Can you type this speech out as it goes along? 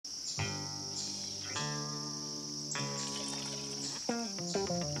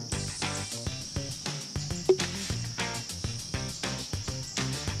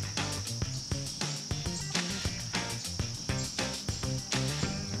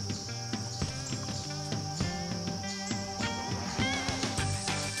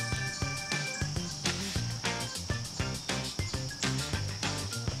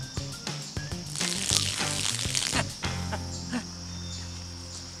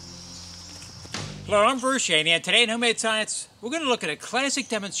Hello, I'm Bruce Shaney, and today in Homemade Science, we're going to look at a classic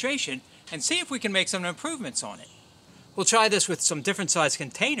demonstration and see if we can make some improvements on it. We'll try this with some different size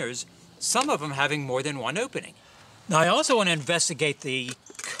containers, some of them having more than one opening. Now I also want to investigate the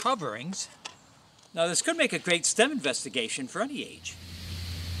coverings. Now this could make a great STEM investigation for any age.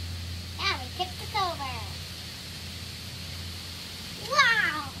 Now we tip this over.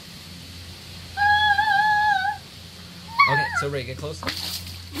 Wow! Okay, so Ray, get closer.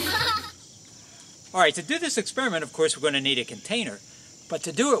 Alright, to do this experiment, of course, we're going to need a container. But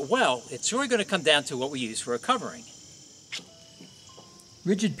to do it well, it's really going to come down to what we use for a covering.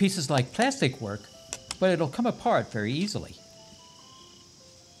 Rigid pieces like plastic work, but it'll come apart very easily.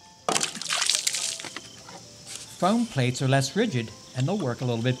 Foam plates are less rigid and they'll work a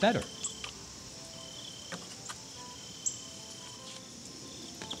little bit better.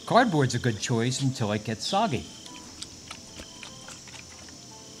 Cardboard's a good choice until it gets soggy.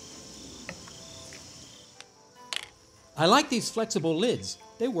 I like these flexible lids.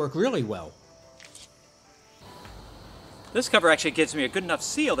 They work really well. This cover actually gives me a good enough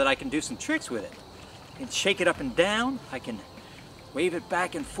seal that I can do some tricks with it. I can shake it up and down. I can wave it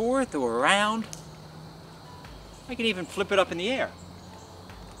back and forth or around. I can even flip it up in the air.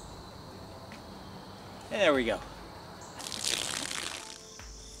 And there we go.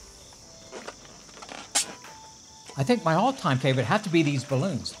 I think my all-time favorite have to be these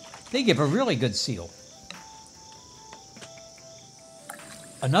balloons. They give a really good seal.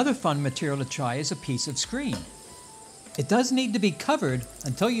 Another fun material to try is a piece of screen. It does need to be covered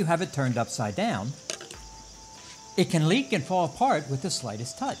until you have it turned upside down. It can leak and fall apart with the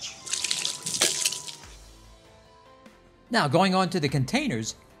slightest touch. Now, going on to the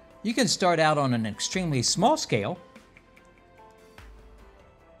containers, you can start out on an extremely small scale.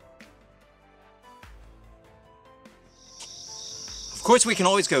 Of course, we can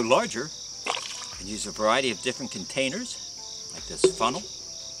always go larger and use a variety of different containers, like this funnel.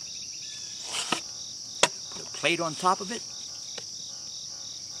 Put a plate on top of it.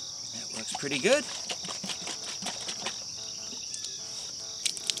 That works pretty good.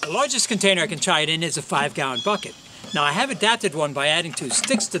 The largest container I can try it in is a 5-gallon bucket. Now I have adapted one by adding 2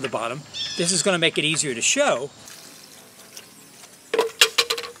 sticks to the bottom. This is going to make it easier to show.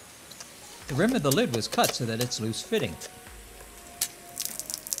 The rim of the lid was cut so that it's loose fitting.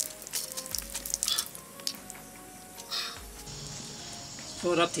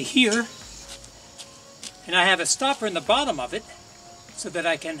 Fill it up to here. And I have a stopper in the bottom of it so that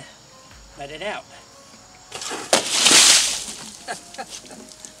I can let it out.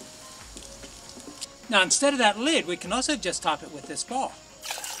 Now instead of that lid, we can also just top it with this ball.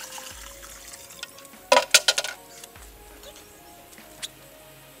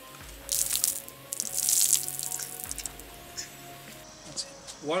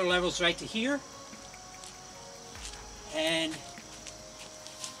 Water level's right to here. And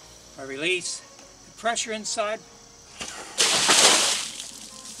I release the pressure inside.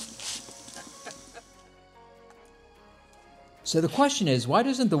 So the question is, why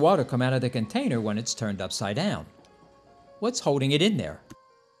doesn't the water come out of the container when it's turned upside down? What's holding it in there?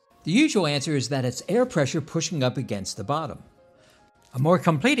 The usual answer is that it's air pressure pushing up against the bottom. A more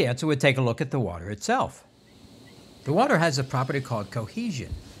complete answer would take a look at the water itself. The water has a property called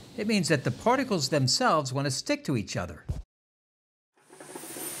cohesion. It means that the particles themselves want to stick to each other.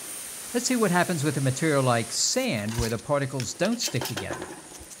 Let's see what happens with a material like sand where the particles don't stick together.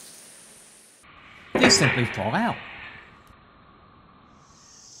 They simply fall out.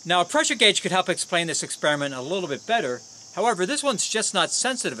 Now a pressure gauge could help explain this experiment a little bit better. However, this one's just not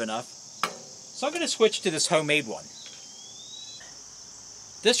sensitive enough. So I'm going to switch to this homemade one.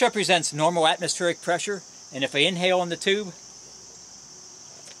 This represents normal atmospheric pressure, and if I inhale in the tube,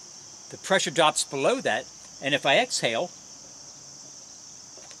 the pressure drops below that, and if I exhale,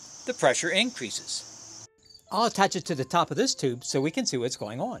 the pressure increases. I'll attach it to the top of this tube so we can see what's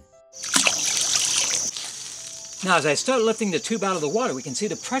going on. Now as I start lifting the tube out of the water, we can see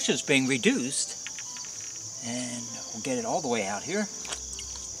the pressure is being reduced. And we'll get it all the way out here.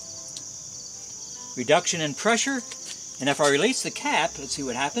 Reduction in pressure. And if I release the cap, let's see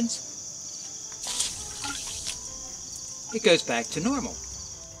what happens. It goes back to normal.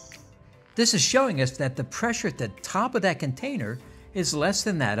 This is showing us that the pressure at the top of that container is less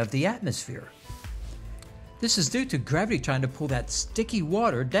than that of the atmosphere. This is due to gravity trying to pull that sticky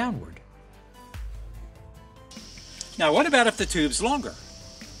water downward. Now what about if the tube's longer?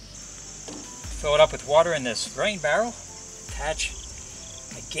 Fill it up with water in this rain barrel, attach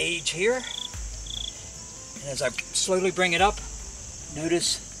a gauge here, and as I slowly bring it up,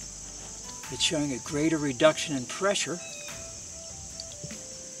 notice it's showing a greater reduction in pressure.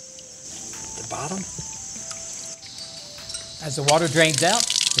 The bottom. As the water drains out,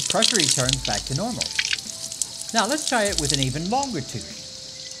 the pressure returns back to normal. Now let's try it with an even longer tube.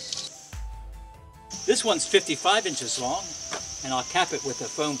 This one's 55 inches long, and I'll cap it with a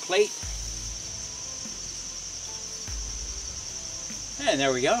foam plate. And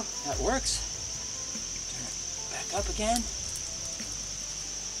there we go, that works. Turn it back up again.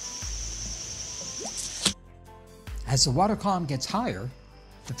 As the water column gets higher,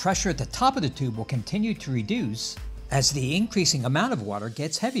 the pressure at the top of the tube will continue to reduce as the increasing amount of water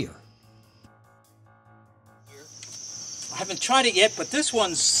gets heavier. I haven't tried it yet, but this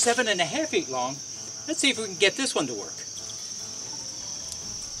one's 7.5 feet long. Let's see if we can get this one to work.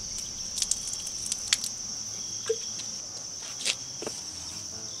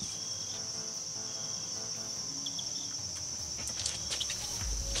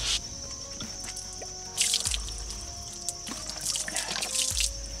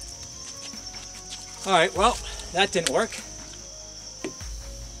 All right, well, that didn't work.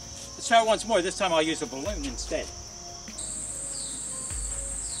 Let's try it once more. This time I'll use a balloon instead.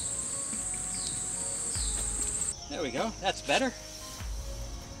 There we go, that's better.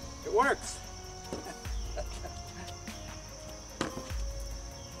 It works.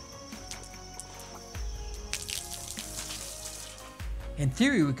 In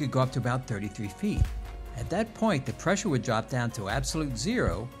theory, we could go up to about 33 feet. At that point, the pressure would drop down to absolute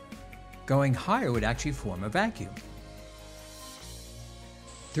zero. Going higher would actually form a vacuum.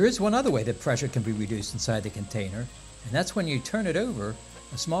 There is one other way that pressure can be reduced inside the container, and that's when you turn it over,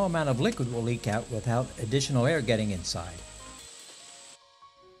 a small amount of liquid will leak out without additional air getting inside.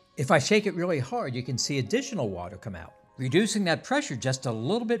 If I shake it really hard, you can see additional water come out, reducing that pressure just a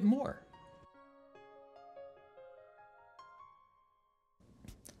little bit more.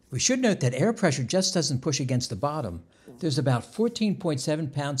 We should note that air pressure just doesn't push against the bottom. There's about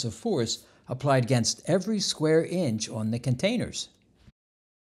 14.7 pounds of force applied against every square inch on the containers.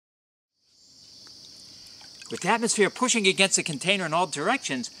 With the atmosphere pushing against the container in all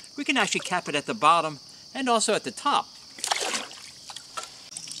directions, we can actually cap it at the bottom and also at the top.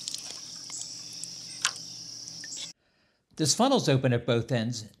 This funnel's open at both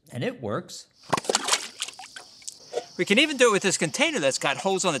ends, and it works. We can even do it with this container that's got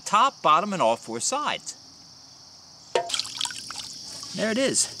holes on the top, bottom, and all four sides. There it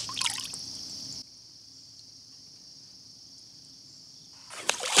is.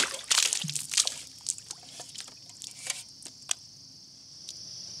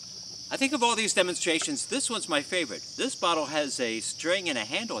 I think of all these demonstrations, this one's my favorite. This bottle has a string and a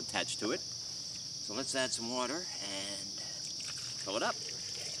handle attached to it. So let's add some water and fill it up.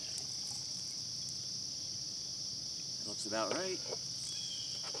 That looks about right.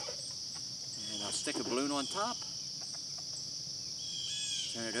 And I'll stick a balloon on top.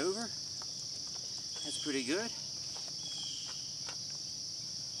 Turn it over. That's pretty good.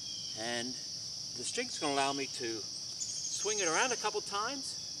 And the string's going to allow me to swing it around a couple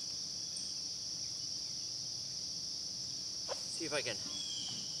times. See if I can.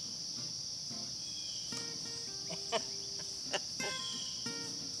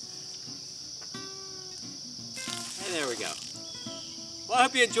 And there we go. Well, I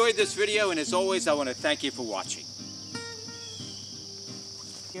hope you enjoyed this video, and as always, I want to thank you for watching.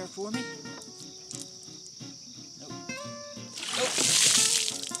 Here for me? Nope. Nope.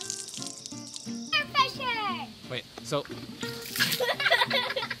 Air pressure! Wait, so